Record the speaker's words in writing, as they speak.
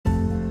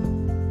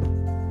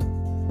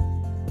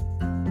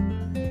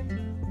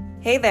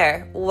Hey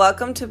there,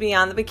 welcome to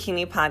Beyond the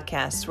Bikini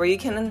podcast, where you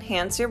can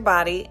enhance your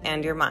body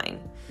and your mind.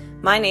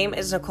 My name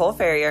is Nicole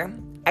Ferrier,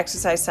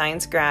 exercise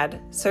science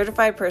grad,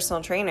 certified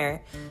personal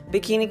trainer,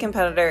 bikini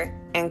competitor,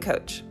 and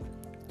coach.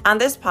 On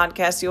this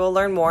podcast, you will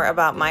learn more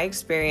about my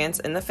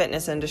experience in the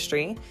fitness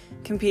industry,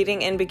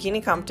 competing in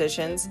bikini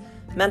competitions,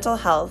 mental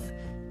health,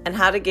 and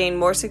how to gain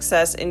more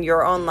success in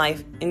your own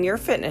life in your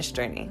fitness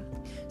journey.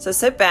 So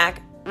sit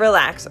back,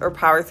 relax, or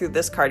power through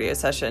this cardio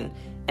session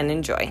and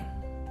enjoy.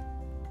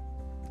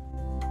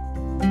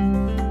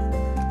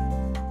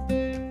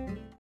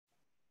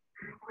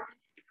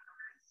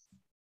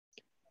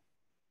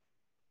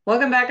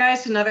 Welcome back,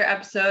 guys, to another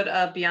episode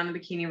of Beyond the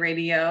Bikini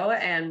Radio,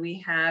 and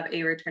we have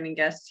a returning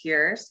guest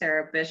here,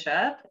 Sarah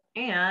Bishop,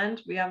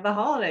 and we have the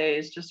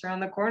holidays just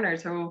around the corner,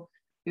 so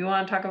we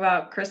want to talk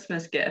about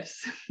Christmas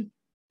gifts.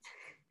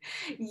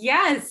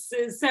 Yes,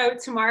 so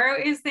tomorrow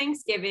is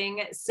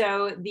Thanksgiving,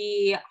 so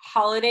the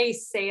holiday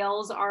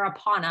sales are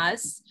upon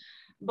us,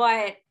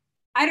 but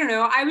I don't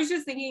know, I was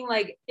just thinking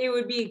like it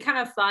would be kind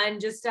of fun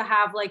just to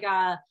have like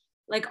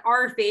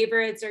our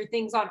favorites or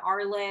things on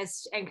our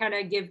list and kind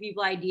of give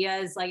people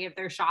ideas, like if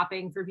they're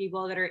shopping for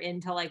people that are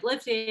into like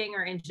lifting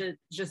or into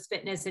just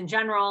fitness in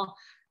general,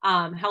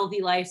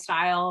 healthy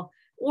lifestyle,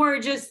 or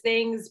just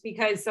things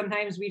because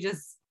sometimes we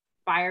just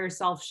buy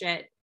ourselves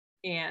shit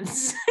and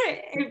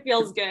it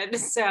feels good.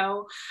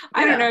 So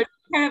I don't know,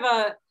 kind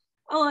of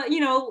a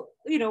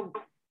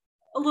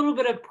little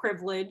bit of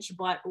privilege,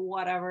 but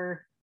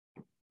whatever.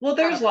 Well,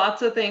 there's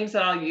lots of things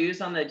that I'll use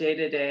on the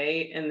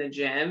day-to-day in the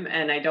gym,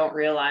 and I don't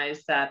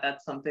realize that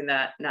that's something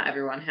that not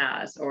everyone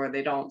has, or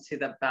they don't see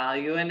the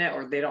value in it,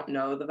 or they don't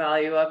know the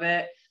value of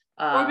it.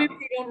 Or maybe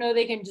they don't know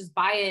they can just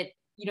buy it,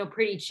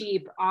 pretty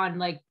cheap on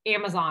like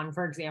Amazon,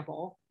 for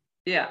example.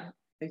 Yeah,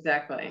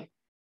 exactly.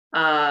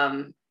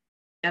 And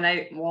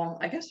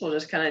I guess we'll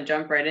just kind of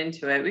jump right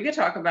into it. We could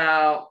talk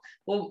about,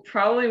 we'll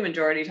probably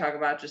majority talk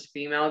about just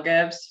female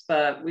gifts,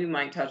 but we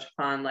might touch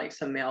upon like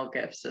some male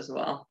gifts as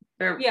well.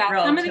 They're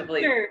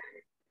relatively.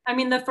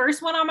 The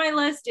first one on my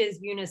list is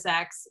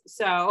unisex.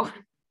 So.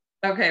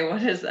 Okay,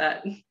 what is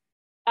that?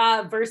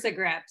 Versa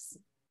Grips.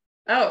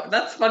 Oh,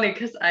 that's funny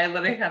because I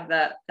literally have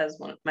that as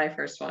my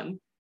first one.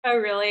 Oh,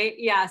 really?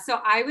 Yeah. So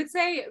I would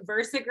say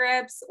Versa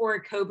Grips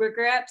or Cobra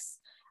Grips.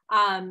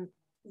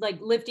 Like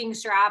lifting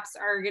straps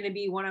are going to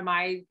be one of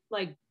my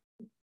like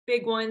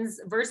big ones.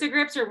 Versa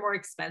Grips are more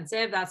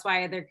expensive. That's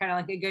why they're kind of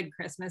like a good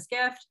Christmas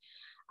gift.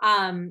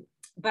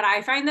 But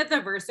I find that the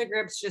Versa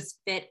Grips just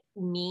fit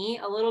me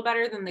a little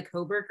better than the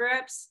Cobra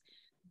Grips,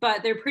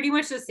 but they're pretty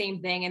much the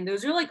same thing. And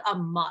those are like a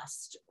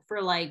must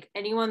for like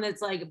anyone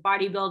that's like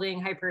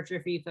bodybuilding,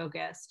 hypertrophy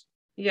focused.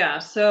 Yeah.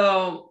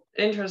 So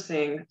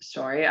interesting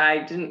story.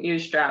 I didn't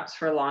use straps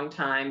for a long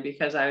time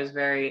because I was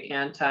very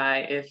anti,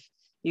 if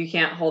you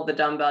can't hold the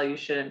dumbbell, you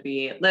shouldn't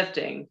be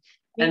lifting.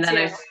 And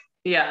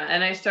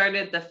then I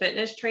started the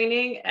fitness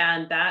training,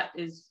 and that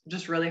is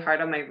just really hard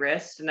on my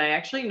wrist. And I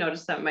actually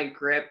noticed that my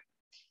grip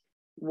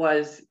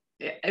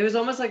it was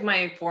almost like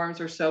my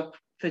forearms were so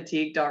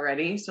fatigued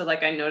already. So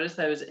like I noticed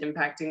that it was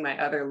impacting my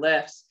other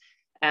lifts,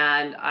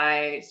 and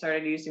I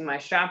started using my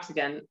straps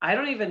again. I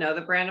don't even know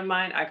the brand of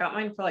mine. I got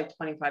mine for like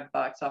 $25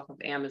 off of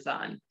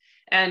Amazon.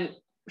 And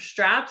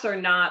straps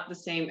are not the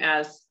same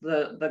as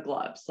the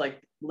gloves, like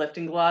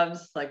lifting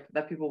gloves, like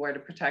that people wear to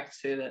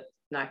protect to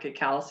not get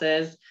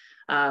calluses.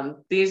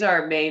 These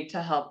are made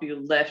to help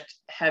you lift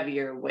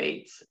heavier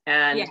weights,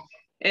 and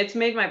it's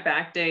made my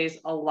back days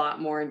a lot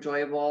more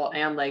enjoyable,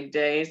 and leg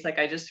days. Like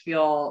I just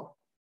feel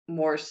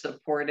more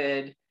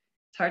supported.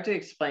 It's hard to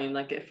explain,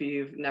 like if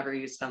you've never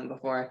used them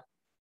before.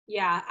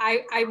 Yeah,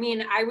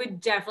 I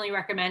would definitely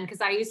recommend,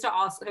 because I used to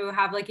also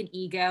have like an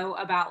ego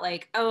about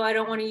like, oh, I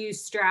don't want to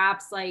use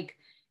straps, like,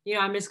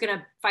 I'm just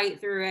gonna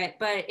fight through it.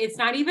 But it's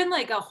not even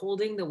like a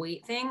holding the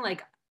weight thing,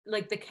 like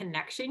the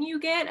connection you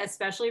get,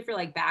 especially for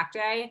like back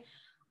day,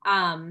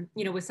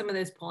 with some of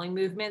those pulling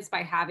movements,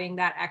 by having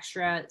that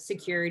extra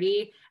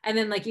security. And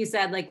then like you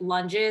said, like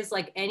lunges,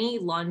 like any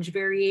lunge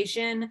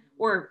variation,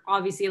 or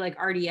obviously like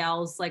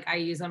RDLs, like I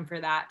use them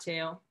for that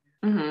too.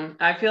 Mm-hmm.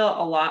 I feel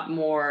a lot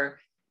more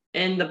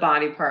in the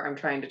body part I'm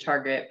trying to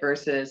target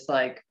versus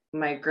like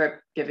my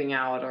grip giving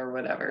out or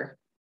whatever.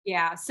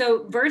 Yeah.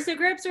 So Versa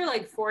Grips are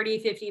like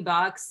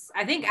 $40-$50.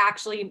 I think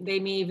actually they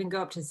may even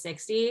go up to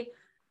 60.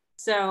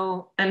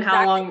 So. And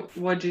how long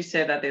would you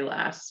say that they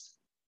last?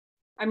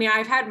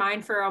 I've had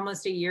mine for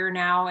almost a year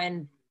now,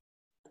 and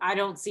I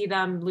don't see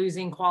them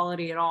losing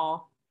quality at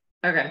all.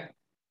 Okay.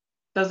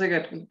 That's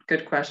a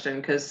good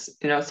question, because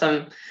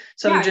some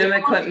gym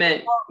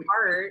equipment.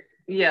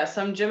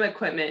 Some gym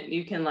equipment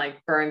you can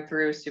like burn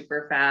through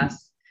super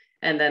fast,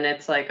 and then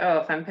it's like, oh,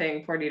 if I'm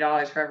paying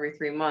 $40 for every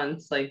 3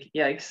 months, like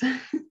yikes.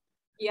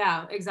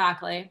 Yeah,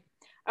 exactly.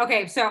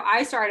 Okay, so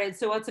I started.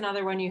 So what's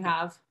another one you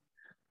have?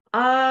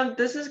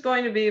 This is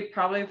going to be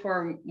probably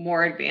for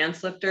more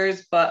advanced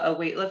lifters, but a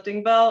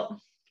weightlifting belt.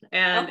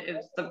 And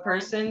if the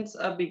person's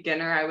a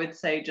beginner, I would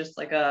say just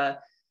like a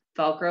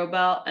Velcro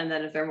belt. And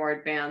then if they're more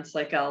advanced,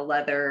 like a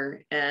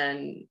leather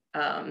and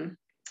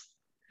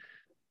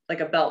like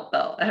a belt.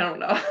 I don't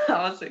know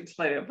how else to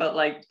explain it, but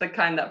like the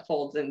kind that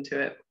folds into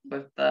it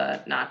with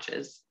the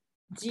notches.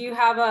 Do you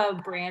have a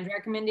brand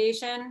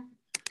recommendation?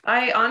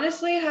 I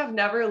honestly have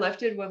never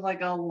lifted with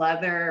like a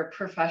leather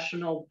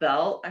professional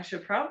belt. I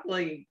should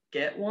probably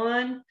get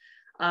one.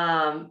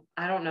 I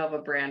don't know of a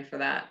brand for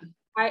that.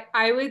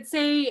 I would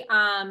say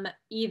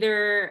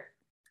either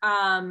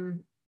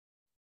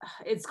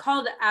it's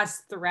called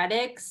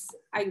Aesthretics.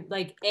 I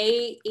like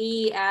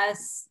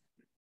AESTHREADICS,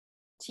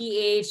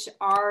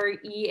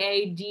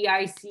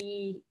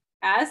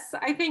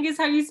 I think is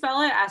how you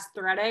spell it.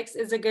 Aesthretics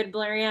is a good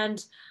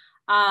brand.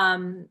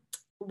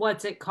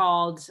 What's it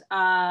called?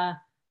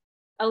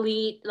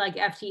 Elite, like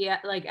FT,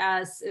 like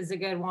S is a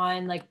good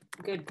one, like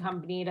good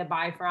company to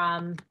buy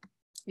from.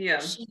 Yeah.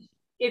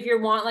 If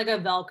you want like a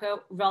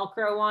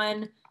Velcro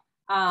one,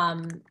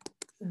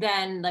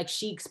 then like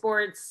Chic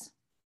Sports.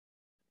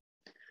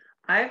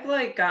 I've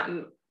like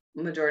gotten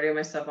majority of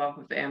my stuff off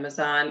of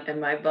Amazon, and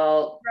my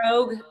belt.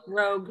 Rogue,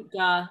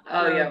 duh.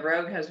 Oh Rogue. yeah,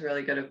 Rogue has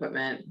really good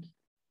equipment.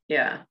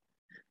 Yeah,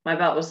 my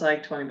belt was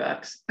like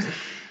 $20.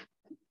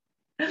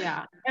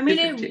 Yeah, I mean,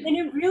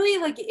 it really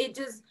like it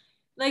just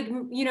like,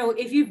 you know,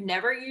 if you've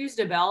never used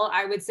a belt,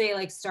 I would say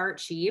like start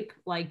cheap.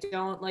 Like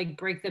don't like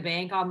break the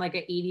bank on like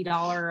a $80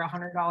 or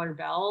 $100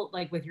 belt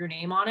like with your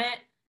name on it.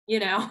 You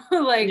know,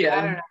 like yeah.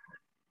 I don't know.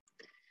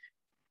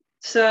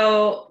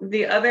 So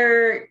the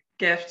other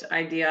gift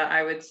idea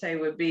I would say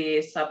would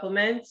be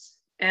supplements,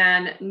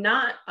 and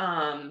not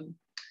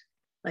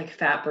like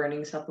fat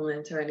burning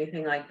supplements or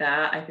anything like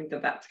that. I think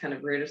that that's kind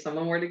of rude if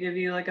someone were to give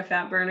you like a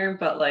fat burner,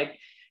 but like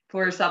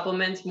for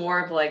supplements, more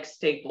of like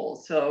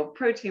staples. So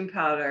protein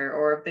powder,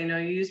 or if they know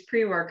you use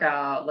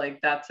pre-workout,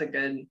 like that's a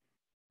good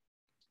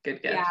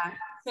gift. Yeah.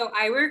 So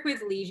I work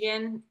with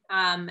Legion,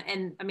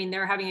 and I mean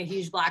they're having a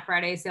huge Black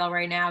Friday sale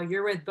right now.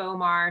 You're with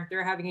Bomar;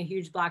 they're having a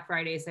huge Black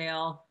Friday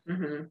sale.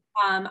 Mm-hmm.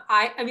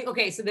 I mean,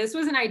 okay, so this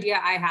was an idea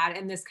I had,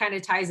 and this kind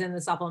of ties in the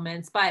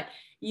supplements, but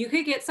you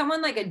could get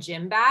someone like a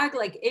gym bag,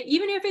 like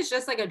even if it's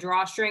just like a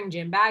drawstring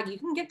gym bag, you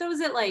can get those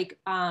at like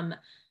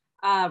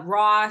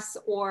Ross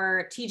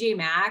or TJ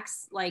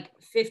Maxx, like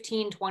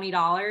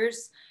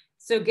 $15-$20.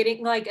 So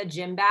getting like a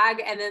gym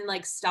bag and then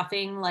like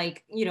stuffing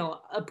like, you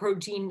know, a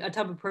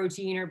tub of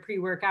protein or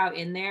pre-workout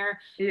in there.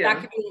 Yeah.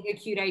 That could be like a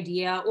cute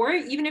idea. Or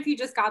even if you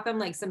just got them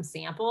like some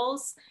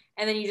samples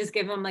and then you just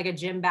give them like a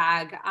gym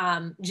bag.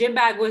 Gym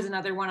bag was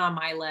another one on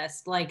my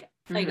list. Like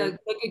a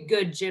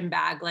good gym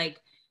bag,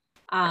 like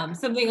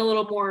something a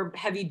little more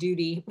heavy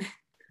duty.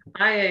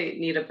 I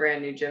need a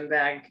brand new gym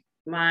bag.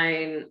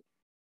 Mine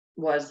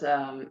was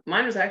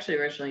actually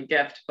originally a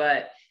gift,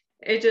 but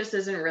it just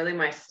isn't really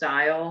my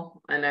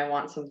style, and I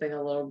want something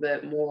a little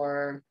bit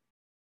more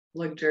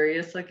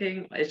luxurious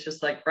looking. It's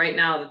just like right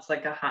now it's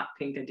like a hot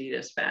pink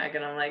Adidas bag,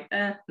 and I'm like,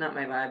 not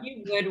my vibe.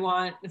 You would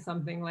want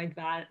something like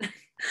that.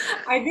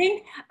 I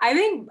think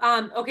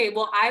okay,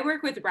 well, I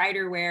work with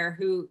Riderwear,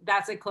 who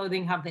that's a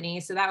clothing company,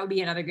 so that would be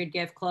another good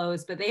gift,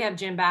 clothes, but they have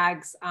gym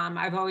bags.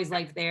 I've always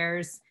liked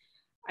theirs.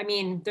 I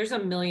mean, there's a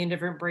million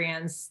different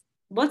brands.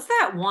 What's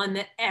that one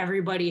that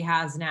everybody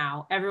has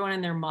now? Everyone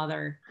and their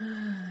mother.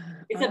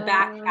 It's a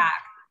backpack.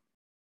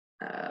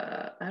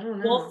 I don't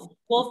know.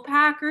 Wolf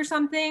pack or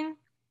something.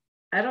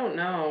 I don't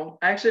know.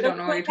 I actually don't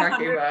know what you're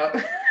talking about.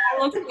 I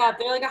looked it up.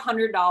 They're like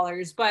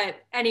 $100. But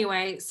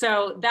anyway,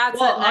 so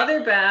that's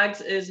other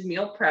bags is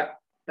meal prep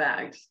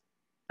bags.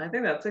 I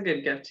think that's a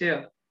good gift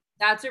too.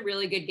 That's a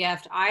really good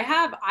gift.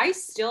 I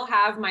still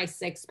have my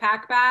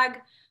 6-pack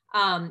bag.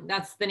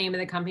 That's the name of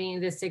the company,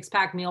 the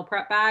 6-pack meal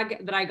prep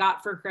bag that I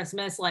got for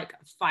Christmas like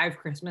 5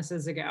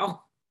 Christmases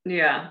ago.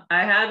 Yeah,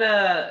 I had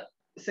a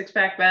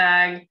 6-pack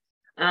bag.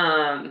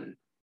 And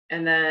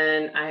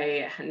then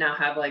I now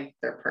have like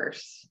their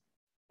purse.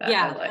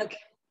 Yeah,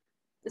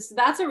 so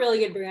that's a really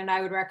good brand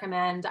I would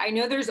recommend. I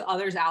know there's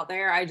others out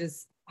there. I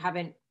just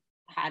haven't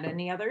had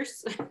any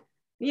others.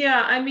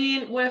 Yeah, I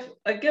mean, with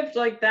a gift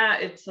like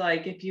that, it's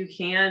like if you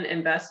can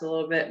invest a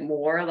little bit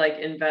more, like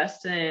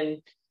invest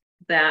in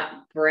that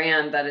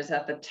brand that is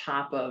at the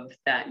top of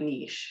that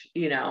niche,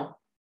 you know?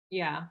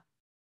 Yeah.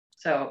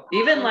 So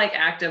even like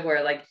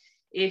activewear, like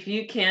if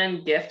you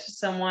can gift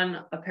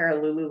someone a pair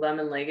of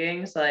Lululemon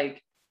leggings,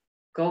 like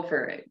go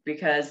for it,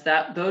 because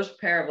those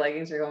pair of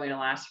leggings are going to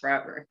last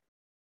forever.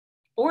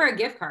 Or a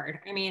gift card.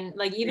 I mean,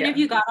 like even if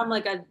you got them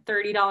like a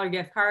 $30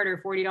 gift card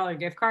or $40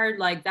 gift card,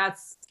 like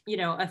that's, you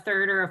know, a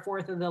third or a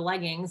fourth of the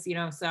leggings, you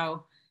know,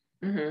 so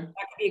that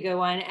could be a good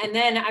one. And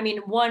then, I mean,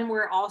 one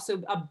we're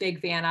also a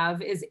big fan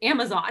of is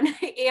Amazon.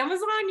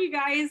 Amazon, you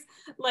guys,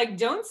 like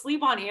don't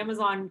sleep on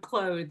Amazon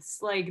clothes.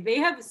 Like they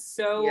have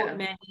so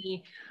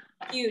many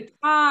cute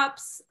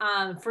tops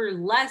for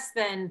less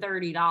than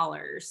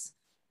 $30.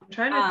 I'm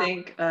trying to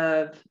think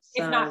of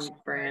some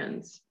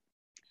brands.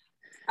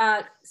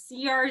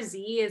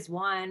 CRZ is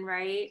one,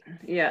 right?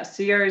 Yeah,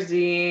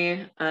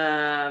 CRZ.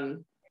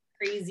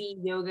 Crazy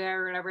Yoga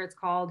or whatever it's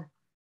called.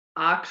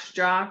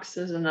 Oxjox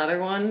is another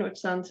one, which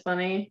sounds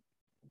funny.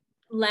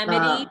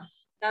 Lemony,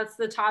 that's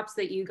the tops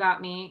that you got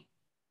me.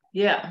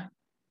 Yeah.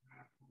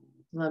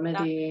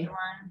 Lemedy.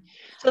 One.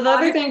 So the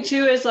other thing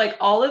too is like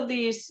all of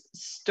these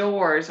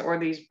stores or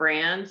these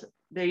brands,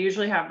 they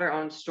usually have their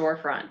own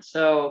storefront.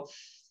 So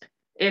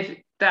if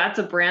that's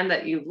a brand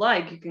that you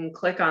like, you can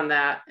click on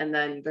that and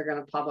then they're going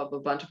to pop up a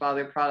bunch of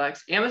other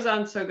products.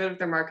 Amazon's so good with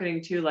their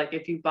marketing too. Like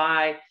if you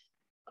buy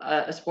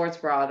a sports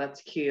bra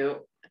that's cute,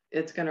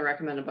 it's going to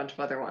recommend a bunch of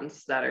other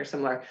ones that are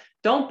similar.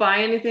 Don't buy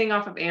anything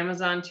off of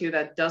Amazon too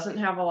that doesn't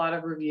have a lot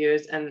of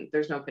reviews and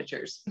there's no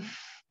pictures.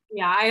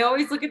 Yeah, I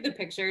always look at the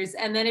pictures.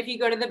 And then if you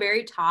go to the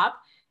very top,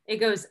 it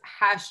goes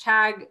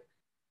hashtag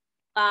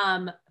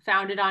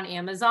founded on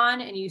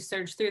Amazon, and you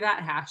search through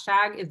that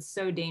hashtag. It's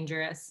so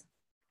dangerous.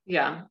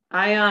 Yeah.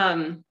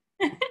 I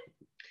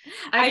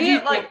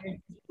get like,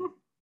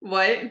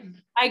 what?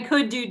 I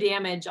could do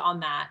damage on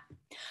that.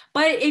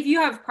 But if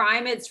you have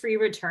Prime, it's free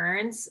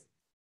returns.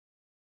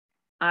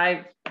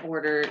 I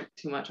order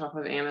too much off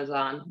of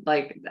Amazon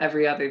like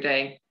every other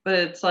day, but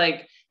it's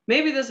like,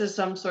 maybe this is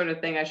some sort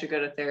of thing I should go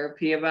to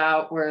therapy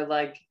about, where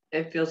like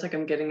it feels like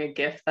I'm getting a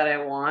gift that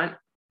I want.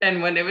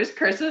 And when it was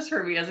Christmas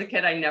for me as a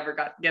kid, I never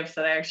got gifts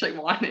that I actually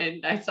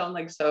wanted. I sound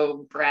like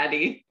so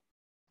bratty.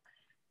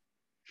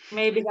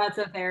 Maybe that's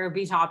a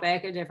therapy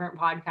topic, a different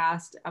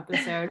podcast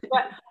episode.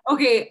 But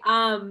okay,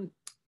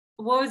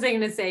 what was I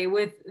going to say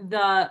with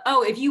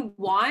if you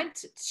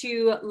want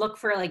to look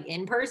for like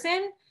in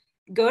person,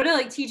 go to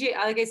like TJ,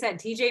 like I said,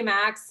 TJ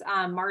Maxx,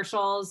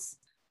 Marshalls,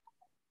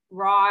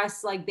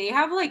 Ross, like they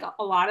have like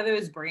a lot of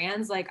those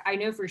brands. Like I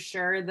know for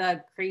sure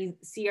the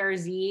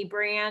CRZ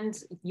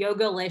brand,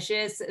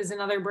 Yogalicious is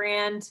another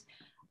brand.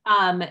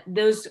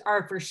 Those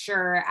are for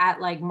sure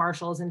at like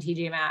Marshalls and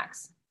TJ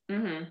Maxx.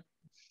 Mm-hmm.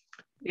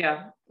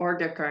 Yeah, or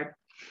gift card.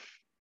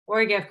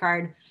 Or a gift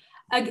card.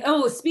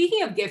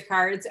 Speaking of gift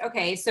cards,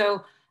 okay,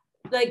 so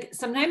like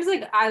sometimes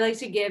like I like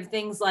to give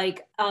things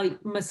like a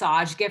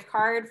massage gift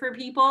card for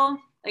people,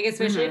 like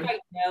especially if I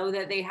know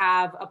that they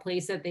have a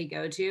place that they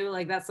go to.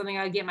 Like that's something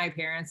I get my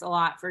parents a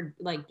lot for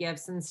like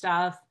gifts and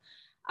stuff.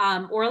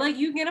 Or like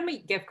you can get them a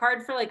gift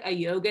card for like a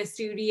yoga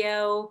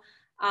studio,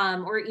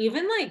 or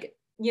even like,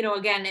 you know,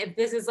 again, if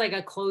this is like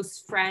a close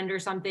friend or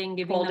something,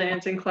 giving pole them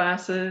dancing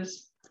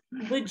classes.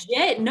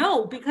 Legit,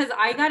 no, because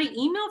I got an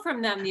email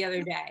from them the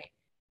other day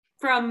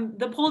from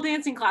the pole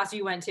dancing class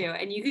you went to,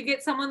 and you could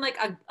get someone like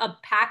a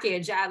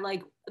package at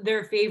like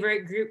their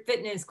favorite group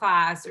fitness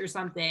class or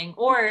something,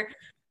 or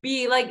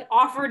be like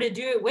offer to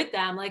do it with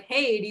them. Like,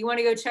 hey, do you want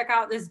to go check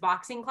out this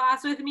boxing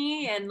class with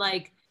me? And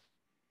like,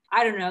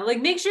 I don't know,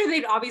 like make sure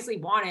they'd obviously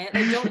want it.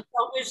 Like don't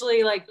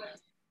selfishly like,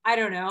 I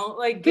don't know,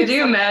 like could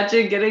you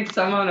imagine getting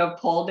someone a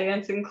pole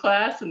dancing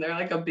class and they're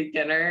like a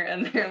beginner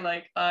and they're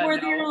like or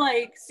no. they're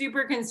like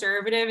super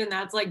conservative and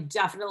that's like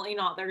definitely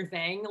not their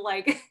thing.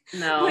 Like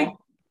no. like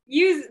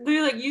use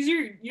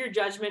your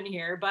judgment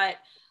here. But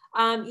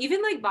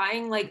even like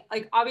buying like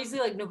obviously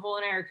like Nicole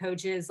and I are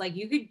coaches, like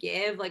you could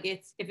give like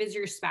if it's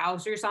your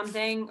spouse or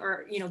something,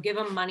 or you know, give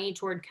them money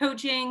toward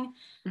coaching.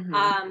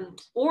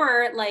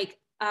 Or like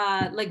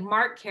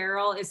Mark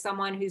Carroll is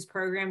someone whose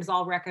programs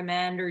I'll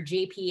recommend, or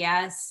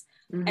JPS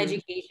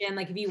education,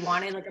 like if you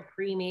wanted like a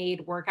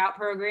pre-made workout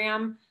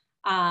program.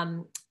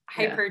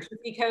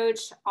 Hypertrophy Coach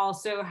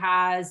also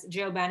has,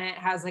 Joe Bennett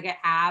has like an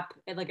app,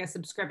 like a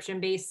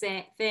subscription based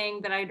thing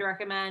that I'd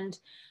recommend.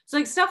 So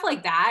like stuff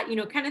like that, you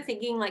know, kind of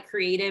thinking like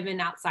creative and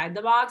outside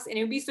the box. And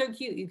it would be so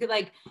cute. You could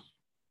like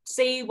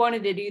say you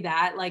wanted to do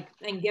that, like,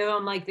 and give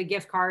them like the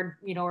gift card,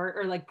 you know,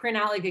 or like print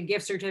out like a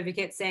gift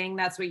certificate saying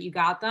that's what you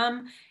got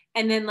them.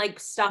 And then like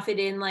stuff it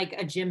in like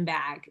a gym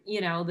bag,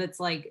 you know,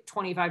 that's like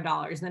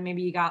 $25. And then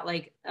maybe you got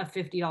like a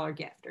 $50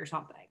 gift or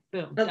something.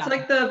 Boom. That's done.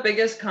 Like the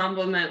biggest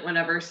compliment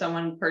whenever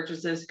someone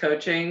purchases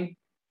coaching,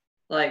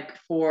 like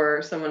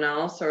for someone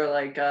else, or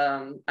like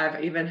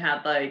I've even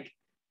had like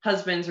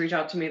husbands reach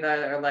out to me that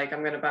are like,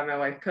 I'm going to buy my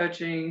wife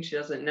coaching. She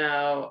doesn't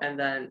know. And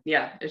then,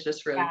 yeah, it's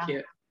just really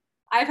cute.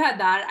 I've had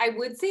that. I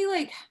would say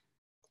like,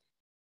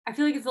 I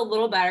feel like it's a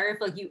little better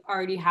if like you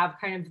already have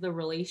kind of the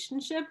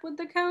relationship with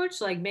the coach,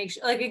 like make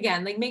sure, like,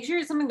 again, like make sure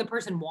it's something the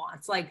person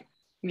wants, like,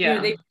 you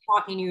know, they're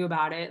talking to you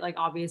about it, like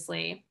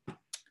obviously.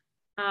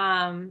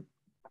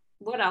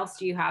 What else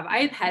do you have?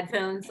 I have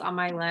headphones on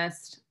my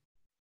list.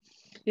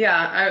 Yeah,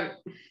 I'm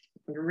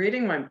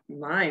reading my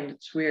mind.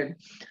 It's weird.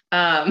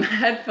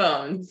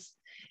 Headphones.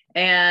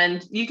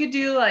 And you could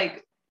do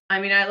like,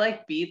 I mean, I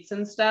like Beats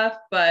and stuff,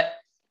 but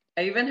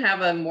I even have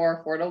a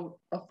more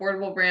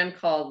affordable brand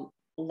called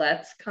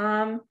Let's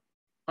Calm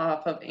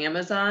off of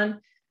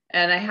Amazon.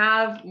 And I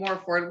have more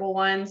affordable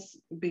ones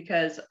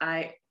because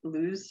I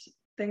lose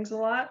things a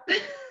lot.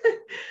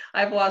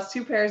 I've lost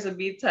 2 pairs of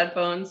Beats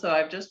headphones, so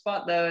I've just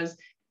bought those.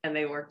 And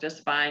they work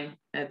just fine.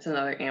 It's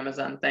another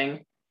Amazon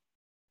thing.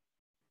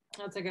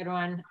 That's a good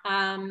one.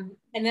 And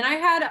then I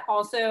had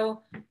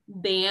also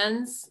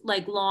bands,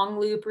 like long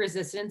loop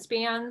resistance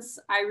bands.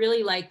 I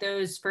really like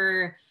those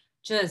for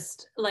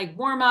just like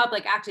warm up,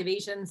 like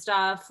activation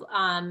stuff.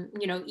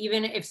 You know,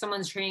 even if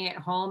someone's training at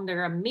home,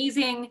 they're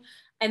amazing.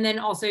 And then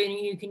also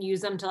you can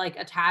use them to like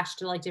attach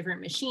to like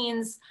different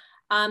machines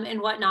and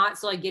whatnot.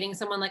 So like getting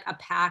someone like a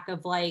pack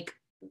of like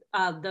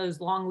those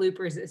long loop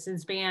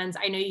resistance bands.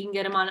 I know you can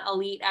get them on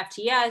Elite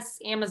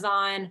FTS,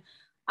 Amazon,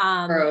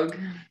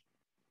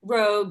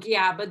 Rogue,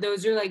 yeah, but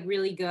those are like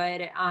really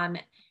good.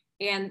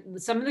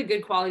 And some of the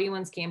good quality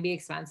ones can be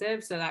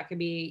expensive, so that could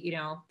be,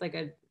 like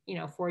a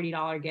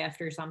 $40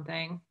 gift or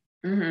something.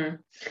 Mm-hmm.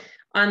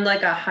 On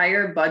like a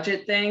higher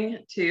budget thing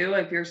too,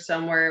 if you're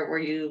somewhere where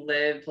you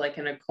live like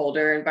in a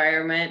colder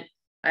environment,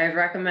 I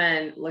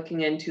recommend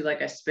looking into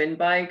like a spin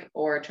bike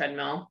or a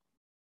treadmill,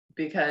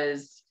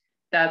 because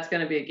that's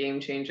going to be a game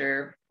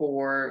changer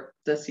for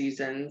the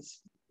seasons.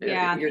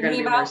 Yeah, you're going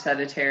to be more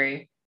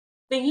sedentary.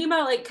 Thinking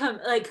about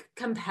like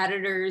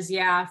competitors,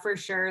 yeah, for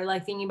sure.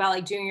 Like thinking about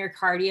like doing your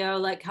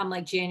cardio like come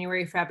like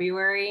January,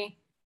 February,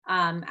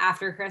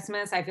 after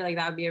Christmas. I feel like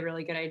that would be a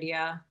really good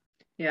idea.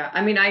 Yeah,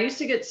 I mean, I used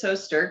to get so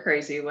stir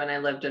crazy when I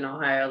lived in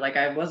Ohio. Like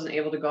I wasn't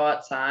able to go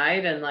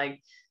outside, and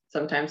like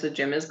sometimes the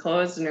gym is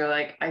closed and you're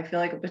like, I feel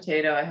like a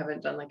potato. I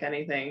haven't done like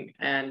anything,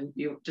 and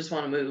you just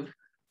want to move.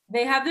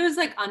 They have those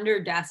like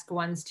under desk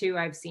ones too.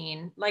 I've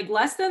seen like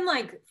less than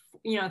like,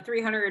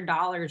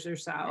 $300 or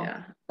so.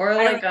 Yeah. Or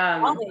like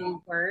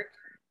work.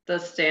 The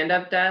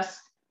stand-up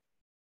desk.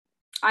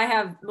 I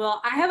have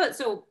it.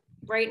 So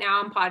right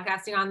now I'm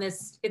podcasting on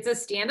this. It's a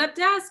stand-up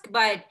desk,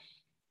 but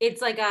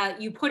it's like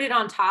you put it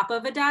on top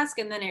of a desk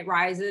and then it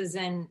rises,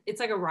 and it's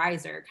like a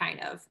riser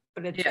kind of,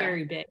 but it's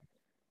very big.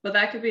 But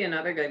that could be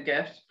another good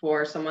gift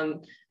for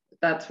someone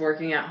that's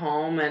working at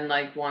home and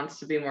like wants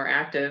to be more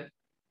active.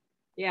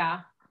 Yeah.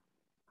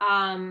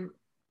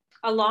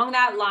 Along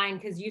that line,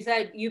 because you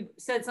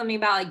said something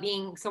about like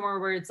being somewhere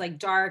where it's like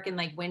dark and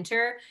like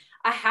winter,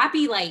 a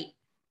happy light.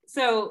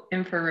 So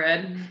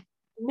infrared.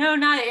 No,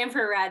 not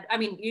infrared. I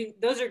mean,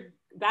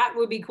 that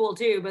would be cool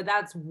too, but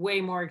that's way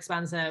more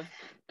expensive.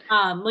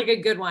 Like a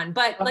good one,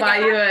 but I'll like buy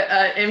you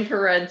an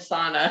infrared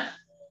sauna.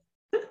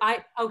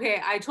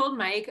 I told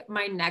Mike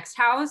our next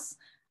house,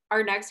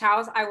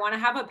 I want to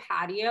have a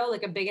patio,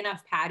 like a big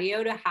enough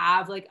patio to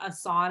have like a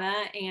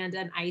sauna and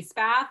an ice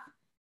bath,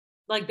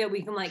 like that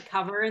we can like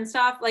cover and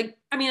stuff. Like,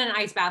 I mean, an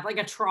ice bath, like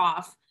a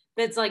trough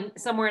that's like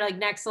somewhere like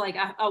next to like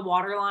a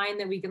water line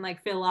that we can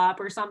like fill up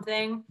or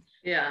something.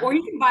 Yeah. Or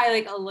you can buy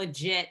like a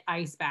legit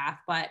ice bath,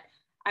 but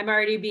I'm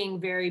already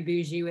being very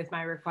bougie with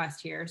my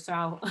request here.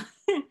 So,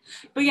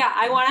 but yeah,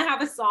 I want to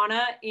have a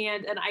sauna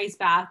and an ice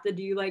bath to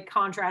do like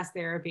contrast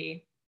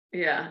therapy.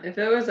 Yeah. If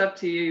it was up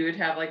to you, you would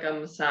have like a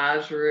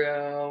massage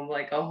room,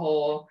 like a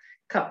whole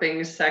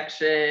cupping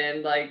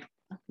section. Like,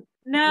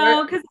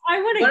 no, because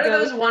I want to go. What are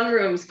those one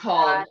rooms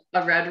called?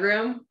 A red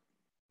room?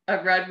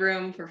 A red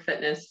room for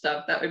fitness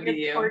stuff. That would be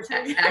you.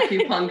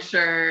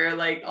 Acupuncture,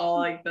 like all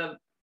like the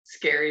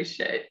scary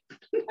shit.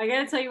 I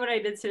gotta tell you what I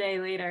did today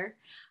later.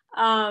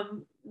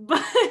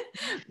 But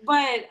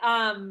what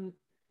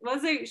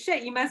was it?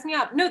 Shit, you messed me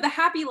up. No, the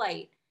happy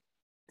light.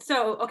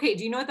 So, okay,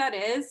 do you know what that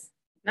is?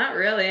 Not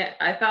really.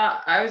 I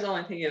thought I was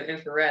only thinking of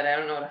infrared. I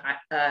don't know what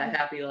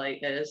happy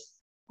light is.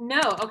 No.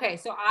 Okay.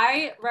 So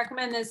I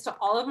recommend this to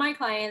all of my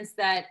clients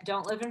that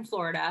don't live in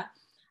Florida.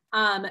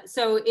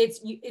 So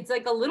it's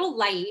like a little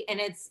light,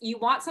 and you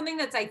want something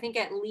that's, I think,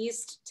 at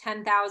least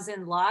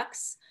 10,000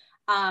 lux,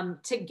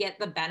 to get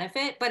the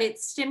benefit, but it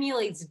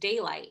stimulates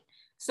daylight.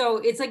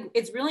 So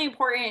it's really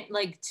important,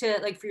 like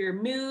for your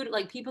mood,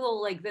 like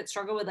people like that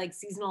struggle with like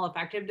seasonal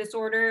affective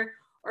disorder,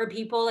 or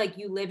people like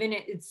you live in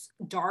it's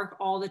dark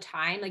all the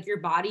time, like your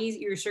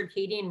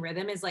circadian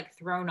rhythm is like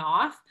thrown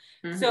off.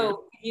 Mm-hmm.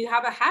 So if you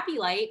have a happy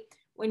light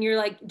when you're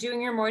like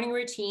doing your morning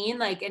routine,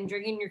 like, and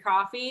drinking your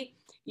coffee,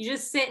 you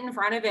just sit in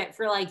front of it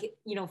for like,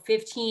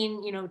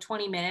 15,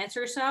 20 minutes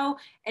or so.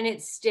 And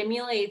it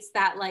stimulates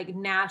that like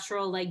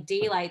natural, like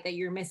daylight that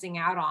you're missing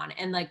out on.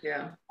 And like,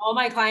 all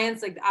my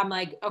clients, like, I'm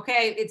like,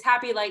 okay, it's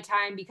happy light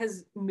time,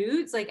 because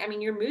moods, like, I mean,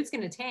 your mood's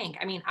going to tank.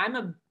 I mean, I'm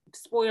a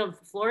spoiled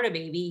Florida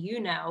baby,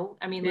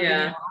 I mean, living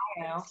in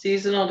Ohio.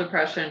 Seasonal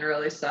depression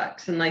really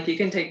sucks. And like, you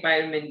can take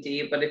vitamin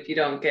D, but if you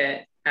don't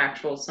get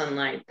actual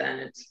sunlight, then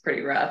it's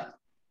pretty rough.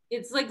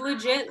 It's like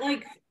legit,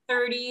 like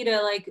 30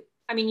 to like,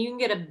 I mean, you can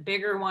get a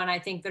bigger one, I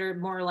think, that are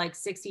more like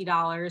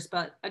 $60,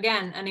 but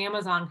again, an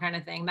Amazon kind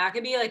of thing. That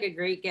could be like a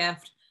great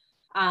gift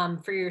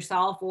for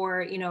yourself,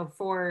 or,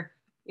 for,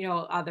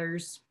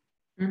 others.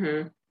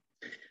 Mm-hmm.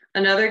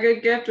 Another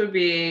good gift would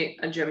be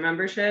a gym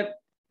membership.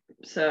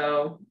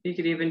 So you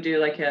could even do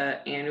like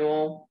a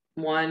annual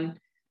one,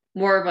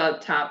 more of a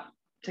top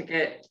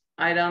ticket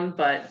item,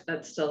 but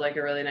that's still like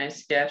a really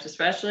nice gift,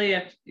 especially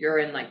if you're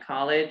in like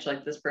college,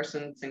 like this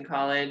person's in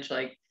college,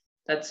 like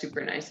that's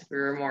super nice if we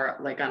were more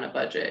like on a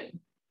budget.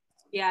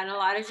 Yeah, and a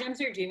lot of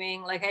gyms are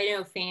doing, like, I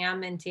know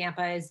FAM in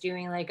Tampa is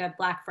doing like a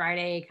Black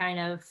Friday kind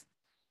of,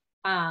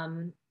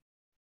 kind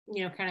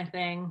of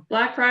thing.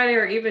 Black Friday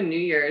or even New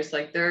Year's,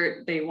 like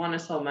they want to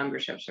sell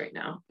memberships right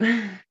now.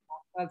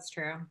 That's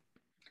true.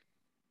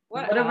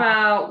 What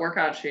about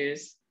workout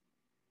shoes?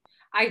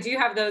 I do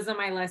have those on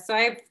my list. So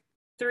I have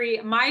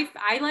 3.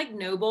 I like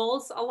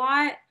Nobles a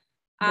lot.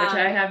 Which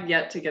I have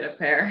yet to get a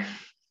pair.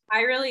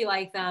 I really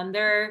like them.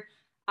 They're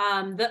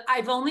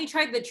I've only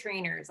tried the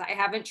trainers. I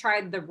haven't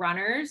tried the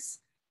runners.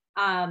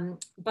 But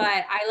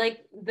I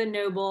like the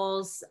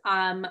Nobles,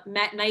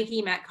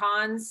 Nike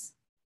Metcons.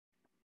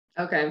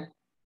 Okay.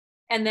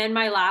 And then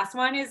my last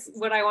one is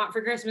what I want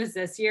for Christmas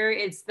this year.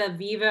 It's the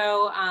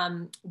Vivo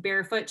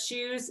barefoot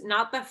shoes,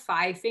 not the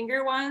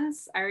 5-finger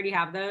ones. I already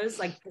have those,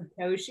 like the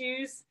toe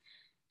shoes.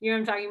 You know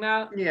what I'm talking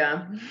about?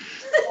 Yeah.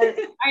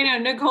 I know.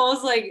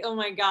 Nicole's like, oh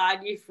my God,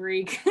 you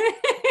freak.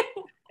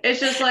 It's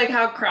just like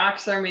how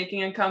Crocs are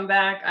making a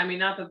comeback. I mean,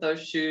 not that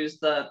those shoes,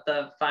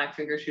 the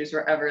 5-finger shoes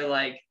were ever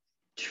like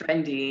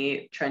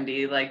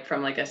trendy, like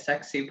from like a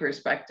sexy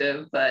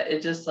perspective, but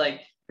it just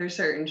like there's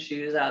certain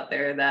shoes out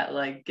there that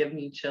like give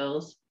me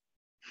chills.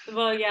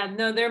 Well, yeah,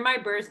 no, they're my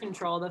birth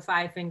control, the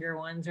 5-finger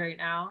ones right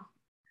now.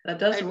 That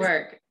does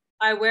work.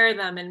 I wear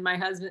them and my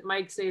husband,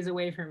 Mike, stays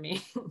away from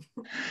me.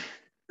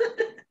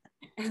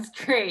 It's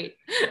great.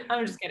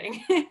 I'm just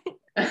kidding.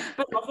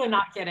 But also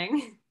not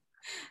kidding.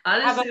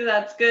 Honestly,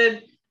 that's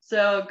good.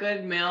 So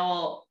good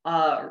male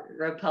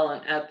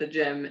repellent at the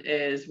gym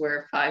is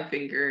wear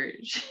 5-finger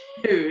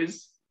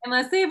shoes.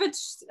 Unless they have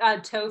a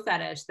toe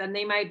fetish, then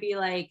they might be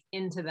like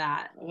into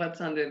that. What's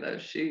under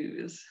those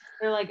shoes?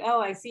 They're like, oh,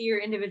 I see your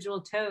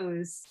individual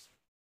toes.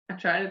 I'm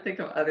trying to think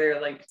of other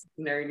like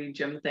nerdy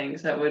gym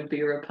things that would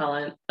be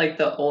repellent, like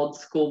the old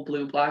school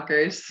blue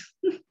blockers.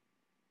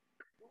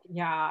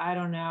 Yeah, I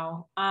don't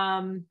know.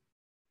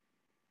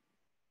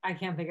 I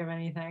can't think of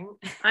anything.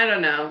 I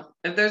don't know.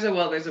 If there's a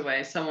will, there's a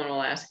way. Someone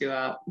will ask you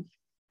out.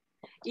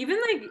 Even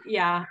like,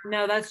 yeah,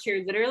 no, that's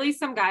true. Literally,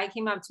 some guy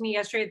came up to me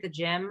yesterday at the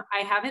gym. I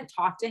haven't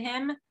talked to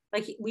him.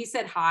 Like, we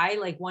said hi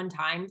like one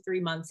time 3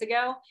 months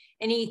ago,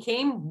 and he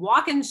came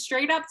walking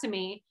straight up to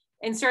me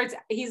and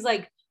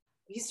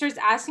he starts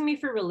asking me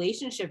for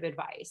relationship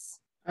advice.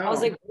 Oh. I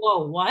was like,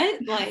 whoa,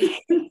 what?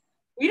 Like,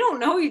 we don't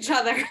know each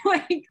other.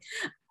 Like,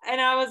 and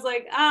I was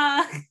like,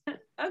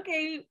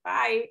 okay,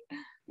 bye.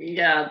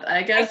 Yeah,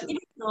 I guess.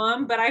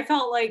 But I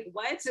felt like,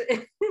 what?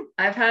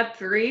 I've had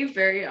 3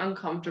 very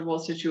uncomfortable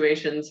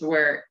situations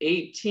where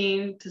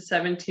 18 to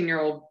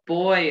 17-year-old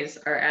boys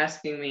are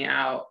asking me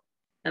out.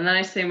 And then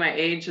I say my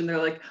age and they're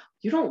like,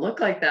 you don't look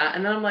like that.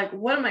 And then I'm like,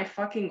 what am I,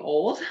 fucking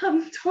old?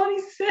 I'm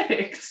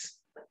 26.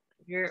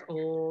 You're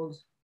old.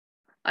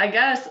 I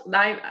guess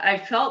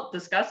I felt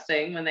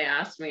disgusting when they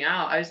asked me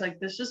out. I was like,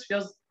 this just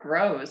feels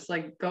gross.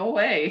 Like, go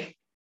away.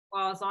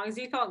 Well, as long as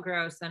you felt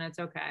gross, then it's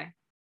okay.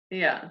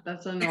 Yeah,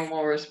 that's a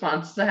normal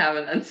response to have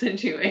in that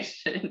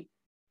situation.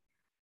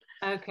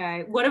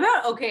 Okay. What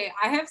about, okay,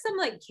 I have some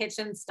like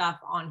kitchen stuff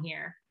on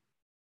here.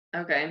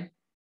 Okay.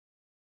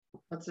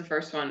 What's the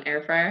first one?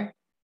 Air fryer?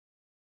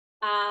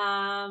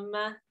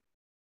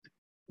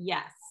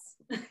 Yes.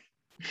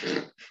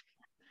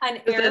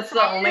 That's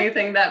the only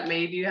thing that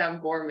made you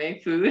have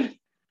gourmet food?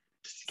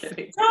 Just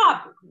kidding.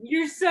 Stop!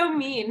 You're so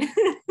mean.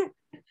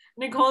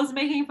 Nicole's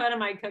making fun of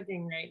my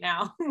cooking right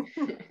now.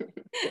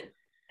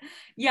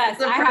 Yes,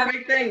 it's a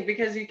perfect thing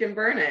because you can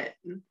burn it.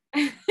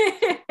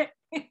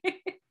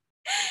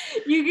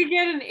 You could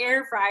get an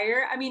air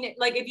fryer. I mean,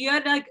 like if you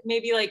had like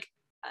maybe like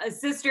a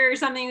sister or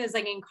something that's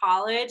like in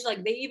college,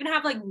 like they even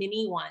have like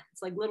mini ones,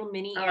 like little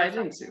mini. Oh, I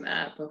didn't see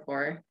that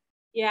before.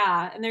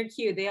 Yeah, and they're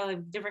cute. They all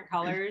have different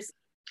colors.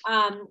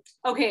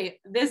 Okay,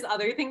 this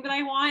other thing that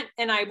I want,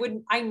 and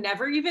I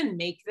never even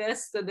make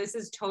this, so this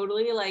is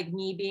totally like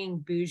me being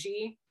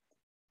bougie,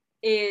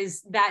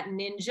 is that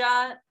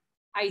Ninja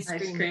ice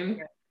cream.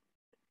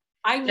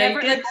 I never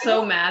Jake gets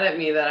so mad at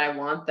me that I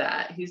want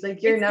that. He's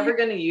like, you're never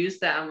going to use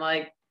that. I'm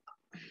like,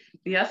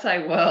 yes, I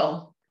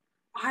will.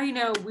 I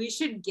know, we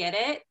should get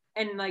it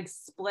and like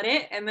split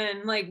it, and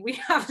then like we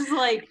have to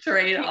like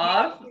trade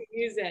off,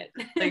 use it,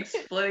 like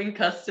splitting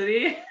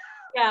custody.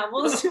 Yeah,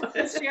 we'll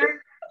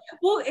share.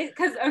 Well,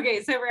 because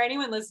okay, so for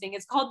anyone listening,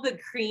 it's called the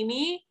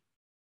Creamy.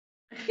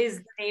 Is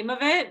the name of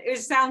it. It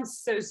sounds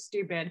so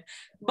stupid,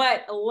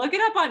 but look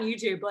it up on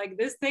YouTube. Like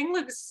this thing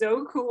looks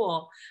so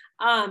cool.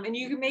 And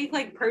you can make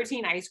like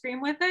protein ice cream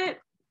with it.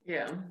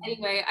 Yeah.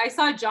 Anyway, I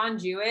saw John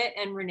Jewett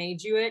and Renee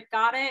Jewett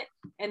got it,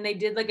 and they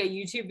did like a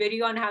YouTube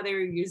video on how they were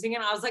using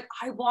it. I was like,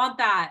 I want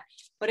that,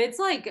 but it's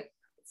like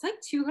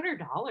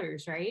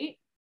 $200, right?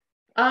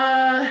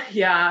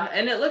 Yeah,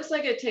 and it looks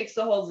like it takes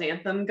the whole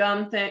xanthan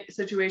gum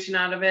situation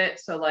out of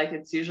it. So like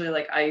it's usually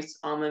like ice,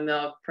 almond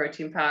milk,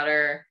 protein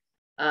powder.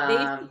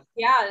 John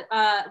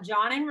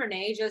and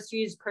Renee just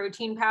use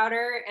protein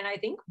powder and I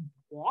think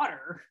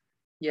water.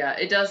 Yeah,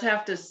 it does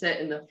have to sit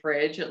in the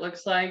fridge, it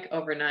looks like,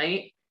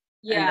 overnight.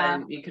 Yeah.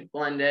 And then you could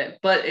blend it,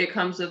 but it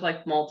comes with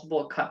like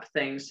multiple cup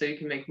things, so you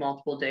can make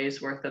multiple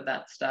days worth of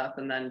that stuff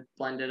and then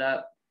blend it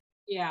up.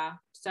 Yeah.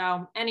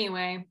 So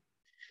anyway.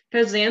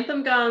 Because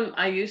xanthan gum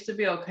I used to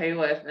be okay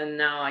with, and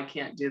now I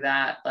can't do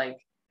that. Like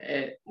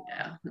it,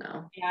 yeah,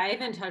 no. Yeah, I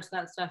haven't touched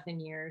that stuff in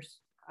years.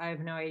 I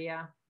have no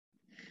idea.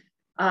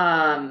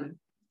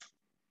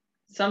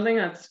 Something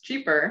that's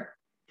cheaper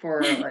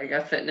for like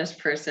a fitness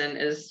person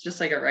is just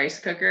like a rice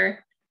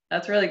cooker.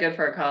 That's really good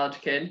for a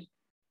college kid.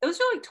 Those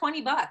are like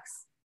 $20.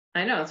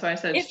 I know, that's why I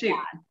said it's cheap.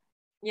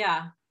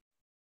 Yeah.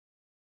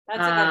 That's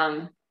a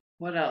good.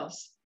 What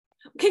else?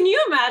 Can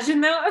you imagine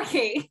though?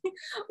 Okay.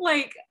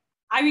 Like,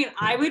 I mean,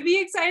 I would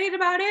be excited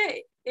about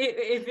it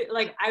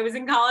like I was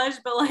in college,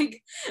 but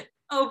like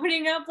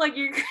opening up like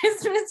your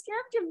Christmas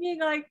gift and being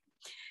like,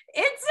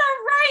 it's a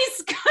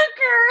rice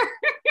cooker.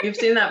 You've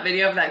seen that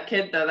video of that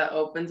kid though that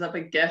opens up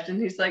a gift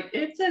and he's like,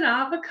 it's an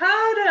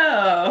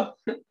avocado.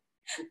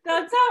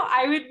 That's how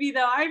I would be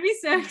though. I'd be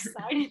so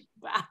excited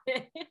about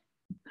it.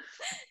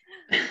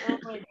 Oh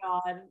my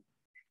God.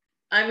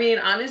 I mean,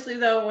 honestly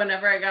though,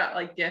 whenever I got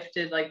like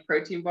gifted like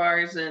protein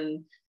bars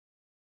and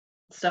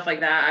stuff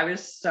like that, I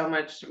was so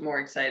much more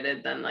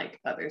excited than like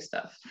other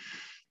stuff.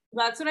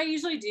 That's what I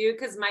usually do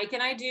because Mike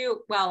and I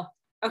do, well,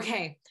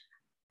 okay.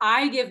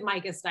 I give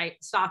Mike a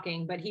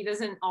stocking, but he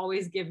doesn't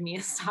always give me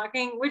a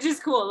stocking, which is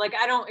cool. Like,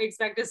 I don't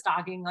expect a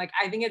stocking. Like,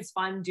 I think it's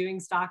fun doing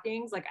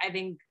stockings. Like, I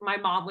think my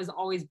mom was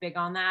always big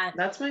on that.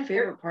 That's my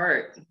favorite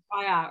part.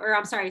 Oh, yeah. Or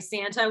I'm sorry,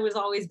 Santa was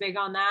always big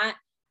on that.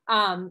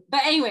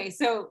 But anyway,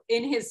 so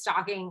in his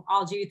stocking,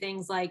 I'll do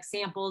things like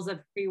samples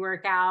of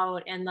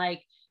pre-workout and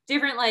like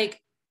different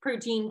like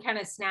protein kind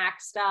of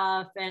snack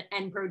stuff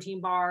and protein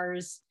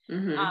bars.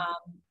 Mm-hmm.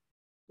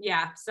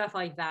 Yeah, stuff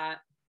like that.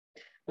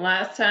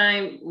 Last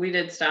time we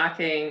did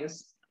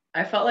stockings,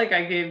 I felt like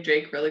I gave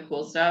Jake really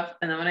cool stuff.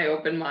 And then when I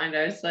opened mine,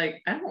 I was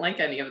like, I don't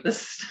like any of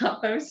this stuff.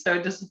 I was so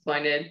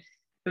disappointed.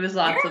 It was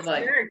lots of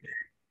like,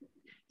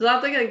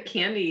 lots of like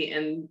candy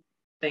and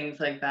things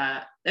like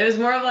that. It was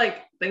more of like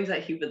things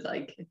that he would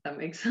like, if that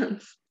makes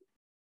sense.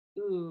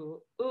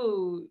 Ooh.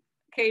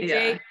 Okay,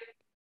 Jake.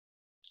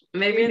 Yeah.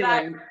 Maybe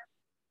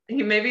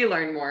he maybe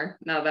learned more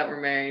now that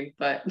we're married,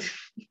 but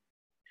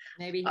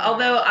maybe.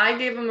 Although I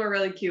gave him a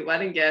really cute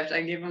wedding gift.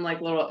 I gave him like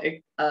little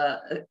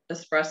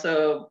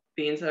espresso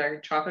beans that are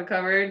chocolate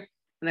covered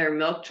and they're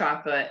milk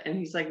chocolate. And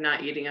he's like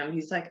not eating them.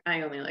 He's like,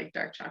 I only like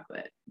dark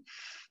chocolate.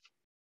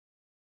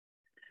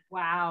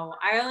 Wow.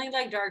 I only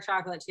like dark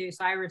chocolate too.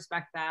 So I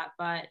respect that.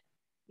 But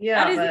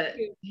yeah, but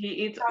he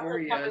eats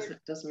Oreos. Covered. It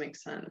doesn't make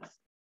sense.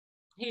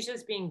 He's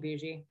just being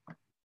bougie.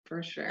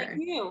 For sure. Like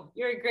you.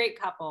 You're a great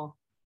couple.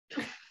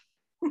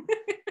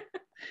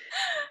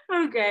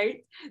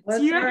 Okay.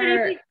 Do you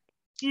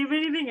have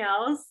anything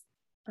else?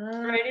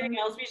 Or anything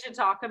else we should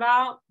talk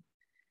about?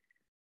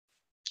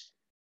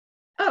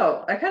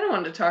 Oh, I kind of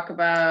wanted to talk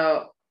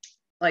about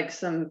like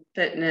some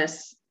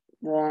fitness.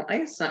 Well, I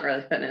guess it's not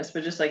really fitness,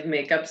 but just like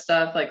makeup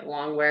stuff, like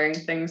long wearing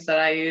things that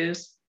I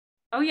use.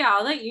 Oh yeah,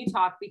 I'll let you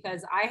talk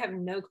because I have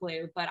no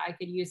clue, but I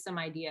could use some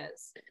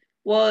ideas.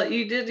 Well,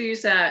 you did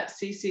use that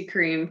CC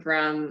cream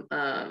from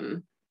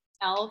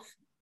Elf.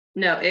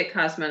 No, It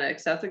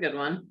Cosmetics. That's a good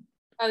one.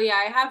 Oh yeah,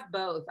 I have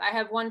both. I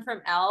have one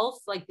from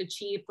Elf, like the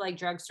cheap like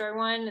drugstore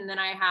one, and then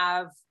I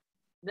have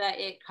the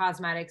It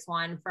Cosmetics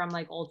one from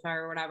like Ulta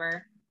or